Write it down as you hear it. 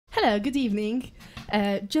Hello, good evening,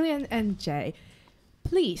 Julian and Jay.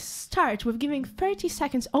 Please start with giving 30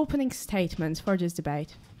 seconds opening statements for this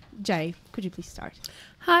debate. Jay, could you please start?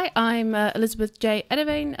 Hi, I'm Elizabeth J.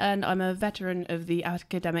 Edevane, and I'm a veteran of the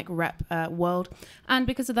academic rep world. And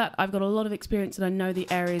because of that, I've got a lot of experience and I know the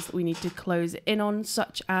areas that we need to close in on,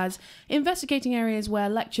 such as investigating areas where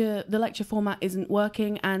the lecture format isn't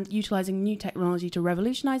working and utilising new technology to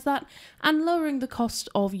revolutionise that, and lowering the cost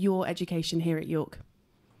of your education here at York.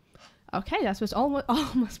 Okay, that was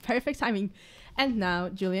almost perfect timing. And now,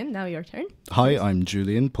 Julian, now your turn. Hi, I'm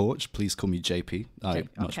Julian Porch. Please call me JP. I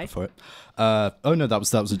much prefer it. Oh no, that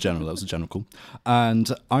was a general. That was a general call.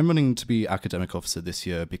 And I'm running to be academic officer this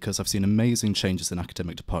year because I've seen amazing changes in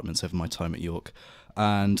academic departments over my time at York.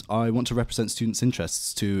 And I want to represent students'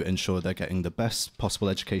 interests to ensure they're getting the best possible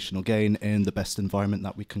educational gain in the best environment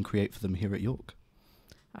that we can create for them here at York.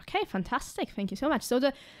 Okay, fantastic. Thank you so much. So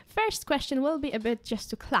the first question will be a bit just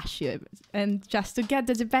to clash you and just to get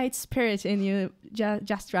the debate spirit in you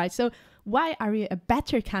just right. So why are you a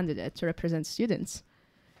better candidate to represent students?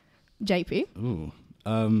 JP? Ooh.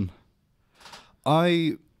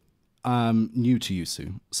 I am new to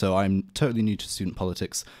USU, so I'm totally new to student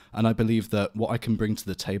politics, and I believe that what I can bring to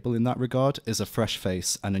the table in that regard is a fresh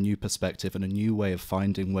face and a new perspective and a new way of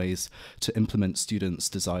finding ways to implement students'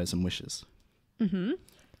 desires and wishes. Mm-hmm.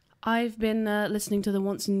 I've been listening to the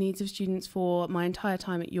wants and needs of students for my entire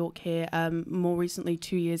time at York here, more recently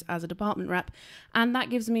 2 years as a department rep, and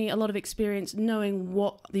that gives me a lot of experience knowing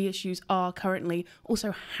what the issues are currently,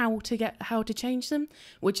 also how to change them,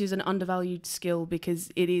 which is an undervalued skill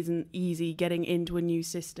because it isn't easy getting into a new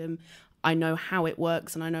system. I know how it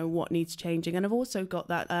works and I know what needs changing, and I've also got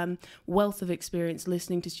that wealth of experience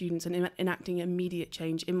listening to students and enacting immediate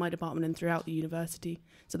change in my department and throughout the university,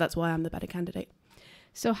 so that's why I'm the better candidate.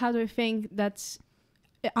 So how do you think what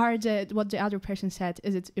the other person said,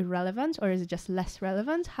 is it irrelevant or is it just less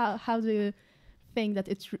relevant? How do you think that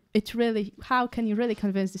how can you really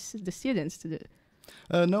convince the students to do?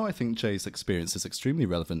 No, I think Jay's experience is extremely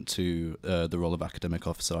relevant to the role of academic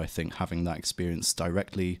officer. I think having that experience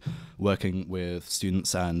directly working with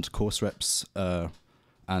students and course reps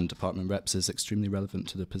and department reps is extremely relevant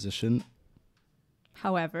to the position.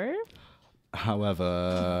 However,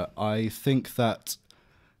 I think that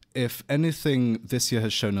if anything, this year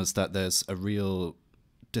has shown us that there's a real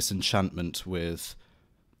disenchantment with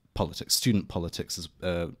politics, student politics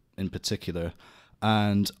in particular.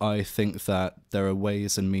 And I think that there are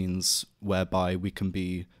ways and means whereby we can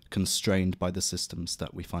be constrained by the systems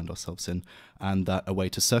that we find ourselves in. And that a way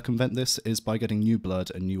to circumvent this is by getting new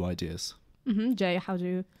blood and new ideas. Mm-hmm. Jay, how do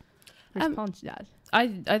you respond to that? I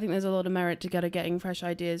think there's a lot of merit to getting fresh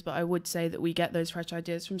ideas, but I would say that we get those fresh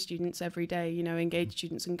ideas from students every day, engaged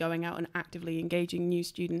students and going out and actively engaging new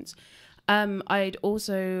students. I'd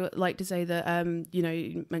also like to say that,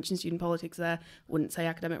 you mentioned student politics there. Wouldn't say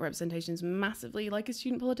academic representation is massively like a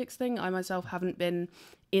student politics thing. I myself haven't been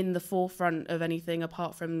in the forefront of anything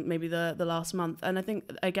apart from maybe the last month. And I think,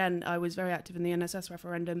 again, I was very active in the NSS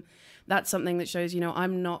referendum. That's something that shows,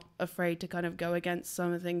 I'm not afraid to kind of go against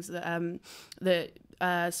some of the things that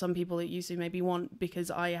some people at USU maybe want, because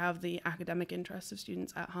I have the academic interests of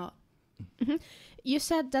students at heart. Mm-hmm. You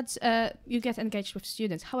said that you get engaged with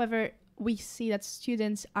students. However, we see that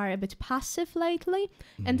students are a bit passive lately,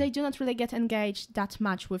 and they do not really get engaged that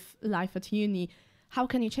much with life at uni. How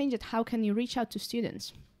can you change it? How can you reach out to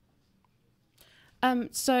students?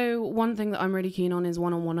 So one thing that I'm really keen on is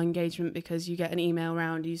one-on-one engagement, because you get an email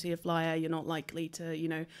round, you see a flyer, you're not likely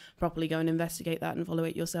to, properly go and investigate that and follow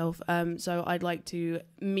it yourself. So I'd like to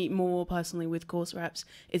meet more personally with course reps.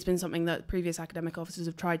 It's been something that previous academic officers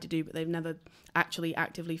have tried to do, but they've never actually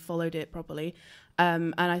actively followed it properly.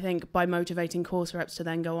 And I think by motivating course reps to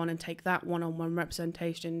then go on and take that one-on-one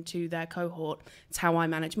representation to their cohort, it's how I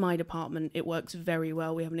manage my department. It works very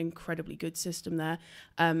well. We have an incredibly good system there.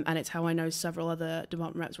 And it's how I know several other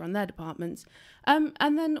department reps run their departments. And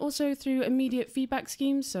then also through immediate feedback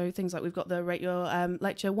schemes. So things like we've got the Rate Your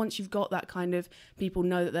Lecture. Once you've got that kind of people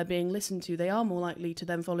know that they're being listened to, they are more likely to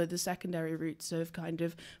then follow the secondary routes of kind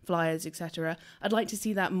of flyers, etc. I'd like to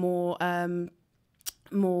see that more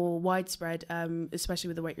widespread, especially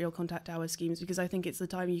with the Rate Real Contact Hour schemes, because I think it's the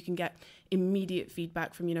time you can get immediate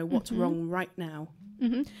feedback from, what's wrong right now.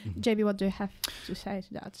 Mm-hmm. JB, what do you have to say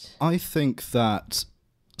to that? I think that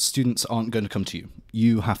students aren't going to come to you.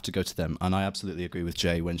 You have to go to them. And I absolutely agree with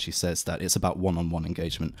Jay when she says that it's about one-on-one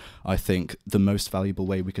engagement. I think the most valuable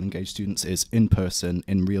way we can engage students is in person,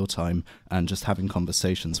 in real time, and just having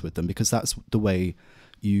conversations with them, because that's the way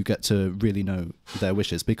you get to really know their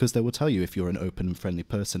wishes, because they will tell you if you're an open and friendly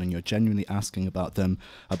person and you're genuinely asking about them,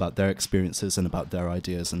 about their experiences and about their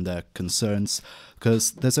ideas and their concerns,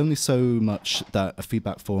 because there's only so much that a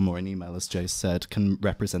feedback form or an email, as Jay said, can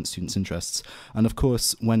represent students' interests. And of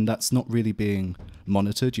course, when that's not really being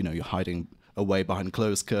monitored, you know, you're hiding away behind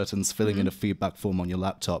closed curtains, filling in a feedback form on your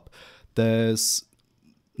laptop, there's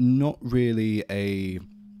not really a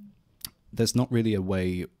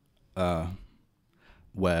way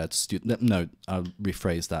where I'll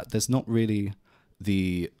rephrase that. There's not really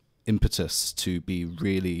the impetus to be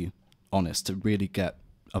really honest, to really get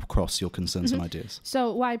across your concerns and ideas.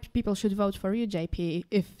 So why people should vote for you, JP,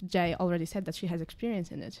 if Jay already said that she has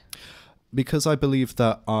experience in it? Because I believe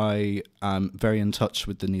that I am very in touch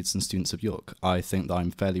with the needs and students of York. I think that I'm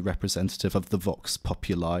fairly representative of the vox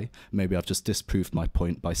populi. Maybe I've just disproved my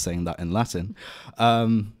point by saying that in Latin.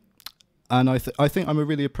 And I think I'm a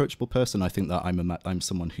really approachable person. I think that I'm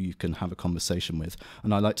someone who you can have a conversation with.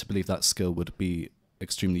 And I like to believe that skill would be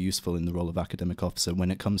extremely useful in the role of academic officer when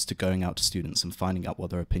it comes to going out to students and finding out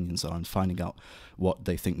what their opinions are and finding out what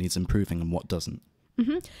they think needs improving and what doesn't.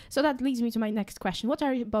 So that leads me to my next question. What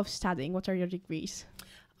are you both studying? What are your degrees?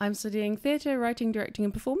 I'm studying theatre, writing, directing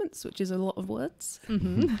and performance, which is a lot of words.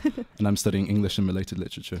 And I'm studying English and related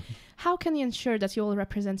literature. How can you ensure that you will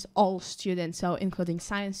represent all students, so including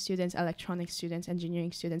science students, electronics students,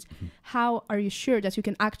 engineering students? How are you sure that you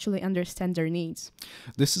can actually understand their needs?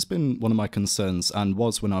 This has been one of my concerns, and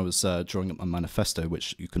was when I was drawing up my manifesto,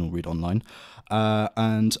 which you can all read online.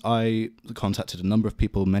 And I contacted a number of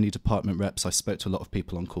people, many department reps. I spoke to a lot of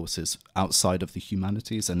people on courses outside of the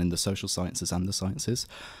humanities and in the social sciences and the sciences.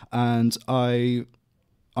 And I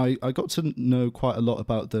got to know quite a lot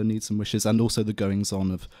about the needs and wishes and also the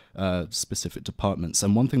goings-on of specific departments.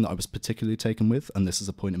 And one thing that I was particularly taken with, and this is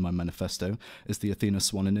a point in my manifesto, is the Athena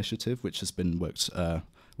Swan initiative, which has been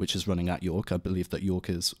which is running at York. I believe that York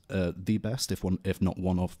is the best, if not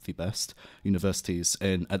one of the best universities,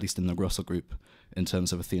 at least in the Russell Group, in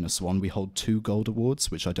terms of Athena Swan. We hold 2 gold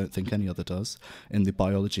awards, which I don't think any other does, in the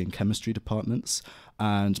biology and chemistry departments.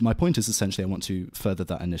 And my point is essentially I want to further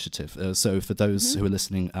that initiative. So for those who are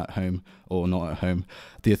listening at home or not at home,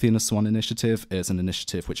 the Athena Swan initiative is an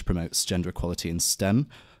initiative which promotes gender equality in STEM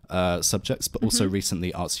subjects, but also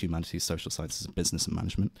recently arts, humanities, social sciences, and business and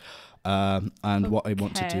management. And what I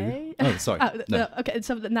want to do... Oh, sorry. No. Okay,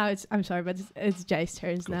 so now I'm sorry, but it's Jay's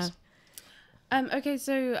turns now. Okay,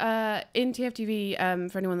 so in TFTV,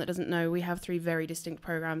 for anyone that doesn't know, we have 3 very distinct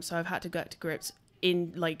programs. So I've had to get to grips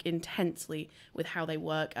intensely with how they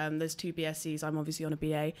work. There's 2 BScs. I'm obviously on a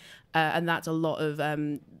BA, and that's a lot of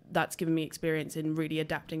that's given me experience in really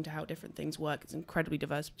adapting to how different things work. It's an incredibly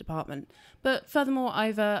diverse department. But furthermore,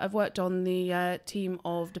 I've worked on the team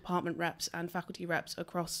of department reps and faculty reps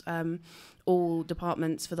across all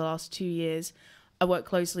departments for the last 2 years. I work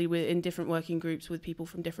closely in different working groups with people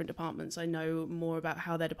from different departments. I know more about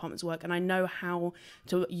how their departments work, and I know how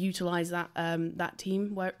to utilise that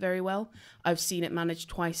team very well. I've seen it managed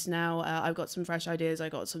twice now. I've got some fresh ideas. I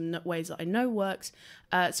got some ways that I know works.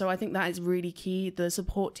 So I think that is really key. The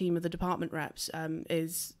support team of the department reps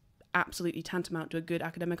is absolutely tantamount to a good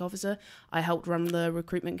academic officer. I helped run the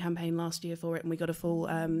recruitment campaign last year for it, and we got a full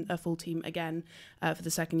team again for the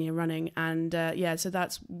 2nd year running. And so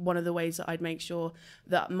that's one of the ways that I'd make sure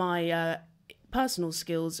that my personal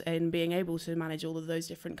skills in being able to manage all of those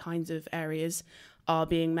different kinds of areas are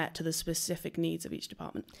being met to the specific needs of each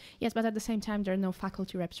department. Yes, but at the same time, there are no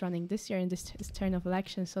faculty reps running this year in this turn of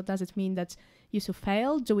elections. So does it mean that USU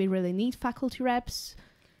failed? Do we really need faculty reps?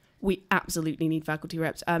 We absolutely need faculty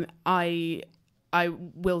reps. I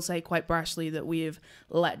will say quite brashly that we have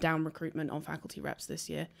let down recruitment on faculty reps this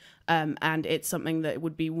year. And it's something that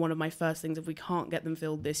would be one of my first things. If we can't get them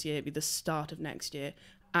filled this year, it'd be the start of next year.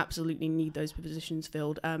 Absolutely need those positions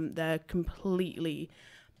filled. They're completely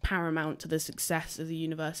paramount to the success of the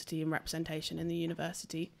university and representation in the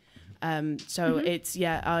university. It's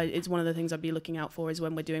one of the things I'd be looking out for is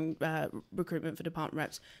when we're doing recruitment for department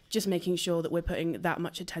reps, just making sure that we're putting that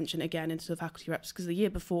much attention again into the faculty reps, because the year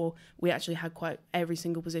before we actually had quite every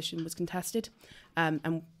single position was contested,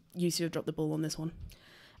 and UCU have dropped the ball on this one.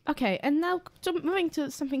 Okay, and now moving to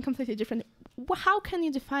something completely different. How can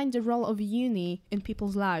you define the role of uni in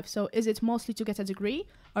people's lives? So is it mostly to get a degree,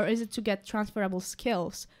 or is it to get transferable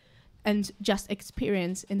skills and just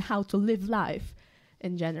experience in how to live life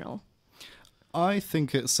in general? I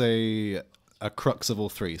think it's a a crux of all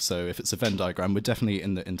three. So if it's a Venn diagram, we're definitely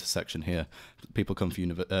in the intersection here. People come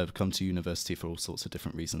to university for all sorts of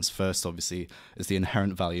different reasons. First, obviously, is the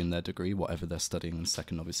inherent value in their degree, whatever they're studying. And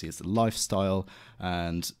second, obviously, is the lifestyle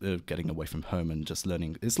and getting away from home and just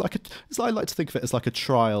learning. I like to think of it as like a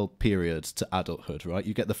trial period to adulthood, right?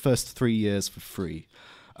 You get the first 3 years for free.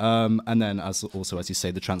 And then as you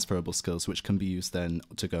say, the transferable skills, which can be used then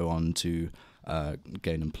to go on to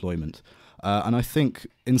gain employment. And I think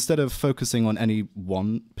instead of focusing on any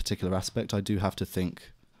one particular aspect, I do have to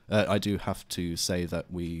say that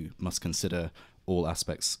we must consider all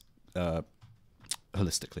aspects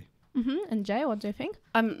holistically. And Jay, what do you think?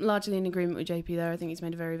 I'm largely in agreement with JP there. I think he's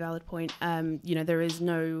made a very valid point. There is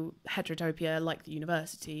no heterotopia like the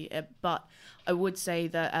university, but I would say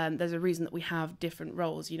that there's a reason that we have different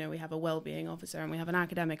roles. We have a wellbeing officer and we have an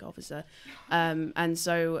academic officer. And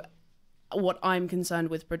so what I'm concerned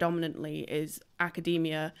with predominantly is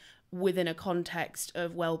academia within a context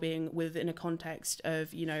of well-being, within a context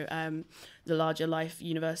of, the larger life,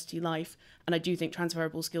 university life. And I do think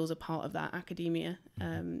transferable skills are part of that academia.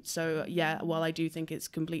 While I do think it's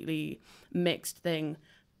completely mixed thing,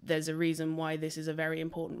 there's a reason why this is a very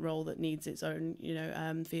important role that needs its own,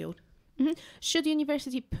 field. Should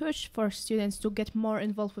university push for students to get more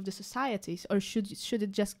involved with the societies, or should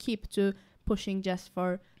it just keep to pushing just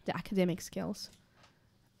for the academic skills?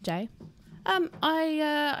 Jay?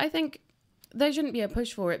 I think there shouldn't be a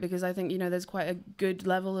push for it, because I think, there's quite a good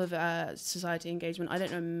level of society engagement. I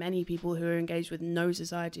don't know many people who are engaged with no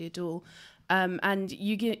society at all. And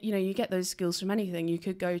you get those skills from anything. You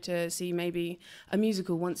could go to see maybe a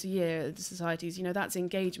musical once a year at the societies. That's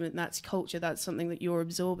engagement, that's culture, that's something that you're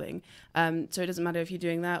absorbing. So it doesn't matter if you're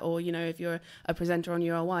doing that or, if you're a presenter on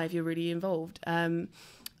URY, if you're really involved.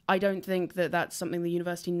 I don't think that that's something the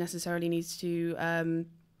university necessarily needs to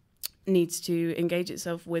engage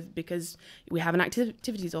itself with, because we have an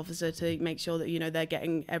activities officer to make sure that, they're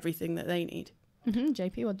getting everything that they need.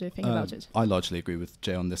 JP, what do you think about it? I largely agree with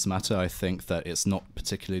Jay on this matter. I think that it's not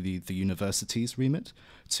particularly the university's remit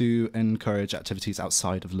to encourage activities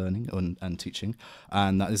outside of learning and teaching,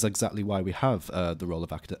 and that is exactly why we have the role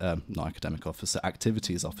of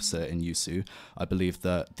activities officer in USU. I believe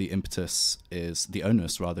that the onus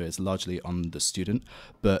is largely on the student,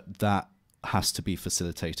 but that has to be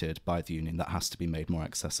facilitated by the union. That has to be made more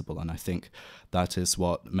accessible, and I think that is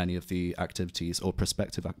what many of the activities or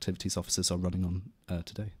prospective activities officers are running on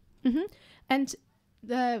today. And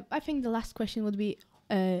I think the last question would be,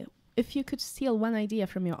 if you could steal one idea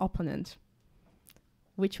from your opponent,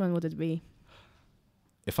 which one would it be?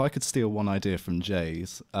 If I could steal one idea from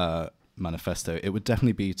Jay's manifesto, it would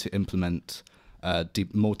definitely be to implement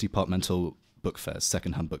more departmental book fairs,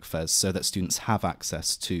 secondhand book fairs, so that students have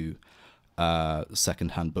access to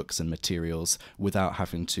second-hand books and materials without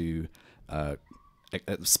having to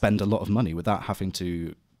spend a lot of money, without having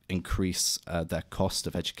to increase their cost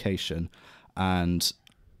of education. And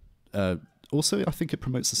also, I think it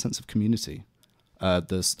promotes a sense of community.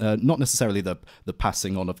 There's not necessarily the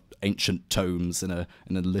passing on of ancient tomes in a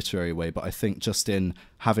literary way, but I think just in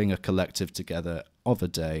having a collective together of a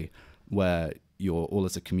day where you're all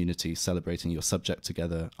as a community celebrating your subject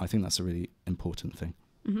together, I think that's a really important thing.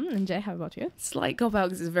 And Jay, how about you? Slight cop-out,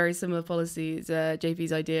 because it's a very similar policy. It's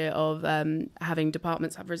JP's idea of having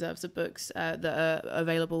departments have reserves of books that are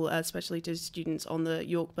available, especially to students on the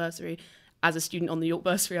York bursary. As a student on the York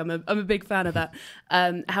bursary, I'm a big fan of that.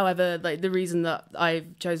 However, the reason that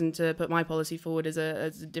I've chosen to put my policy forward as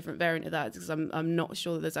a different variant of that is because I'm not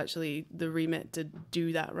sure that there's actually the remit to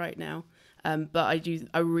do that right now. But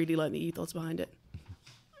I really like the ethos behind it.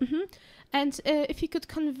 And if you could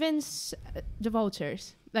convince the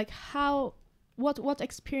voters, what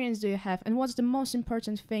experience do you have, and what's the most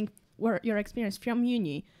important thing, your experience from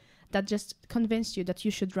uni, that just convinced you that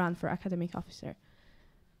you should run for academic officer?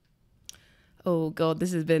 Oh God,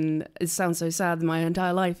 it sounds so sad. My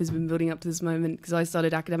entire life has been building up to this moment, because I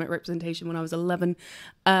started academic representation when I was 11.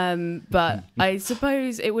 But I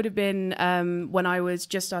suppose it would have been when I was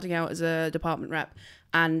just starting out as a department rep.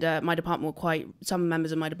 And some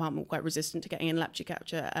members of my department were quite resistant to getting in lecture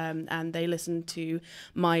capture, and they listened to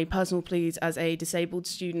my personal pleas as a disabled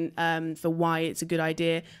student for why it's a good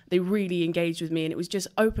idea. They really engaged with me, and it was just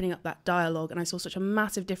opening up that dialogue, and I saw such a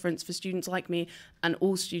massive difference for students like me and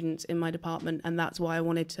all students in my department, and that's why I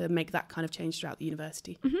wanted to make that kind of change throughout the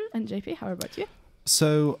university. And JP, how about you?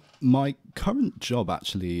 So my current job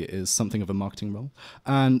actually is something of a marketing role,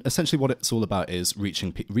 and essentially what it's all about is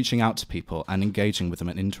reaching out to people and engaging with them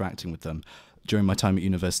and interacting with them. During my time at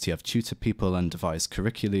university, I've tutored people and devised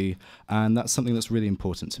curricula, and that's something that's really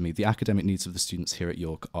important to me. The academic needs of the students here at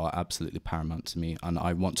York are absolutely paramount to me, and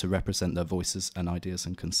I want to represent their voices and ideas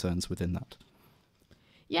and concerns within that.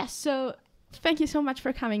 Yes, so thank you so much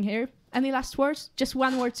for coming here. Any last words? Just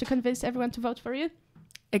one word to convince everyone to vote for you?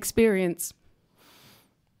 Experience.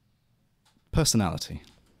 Personality.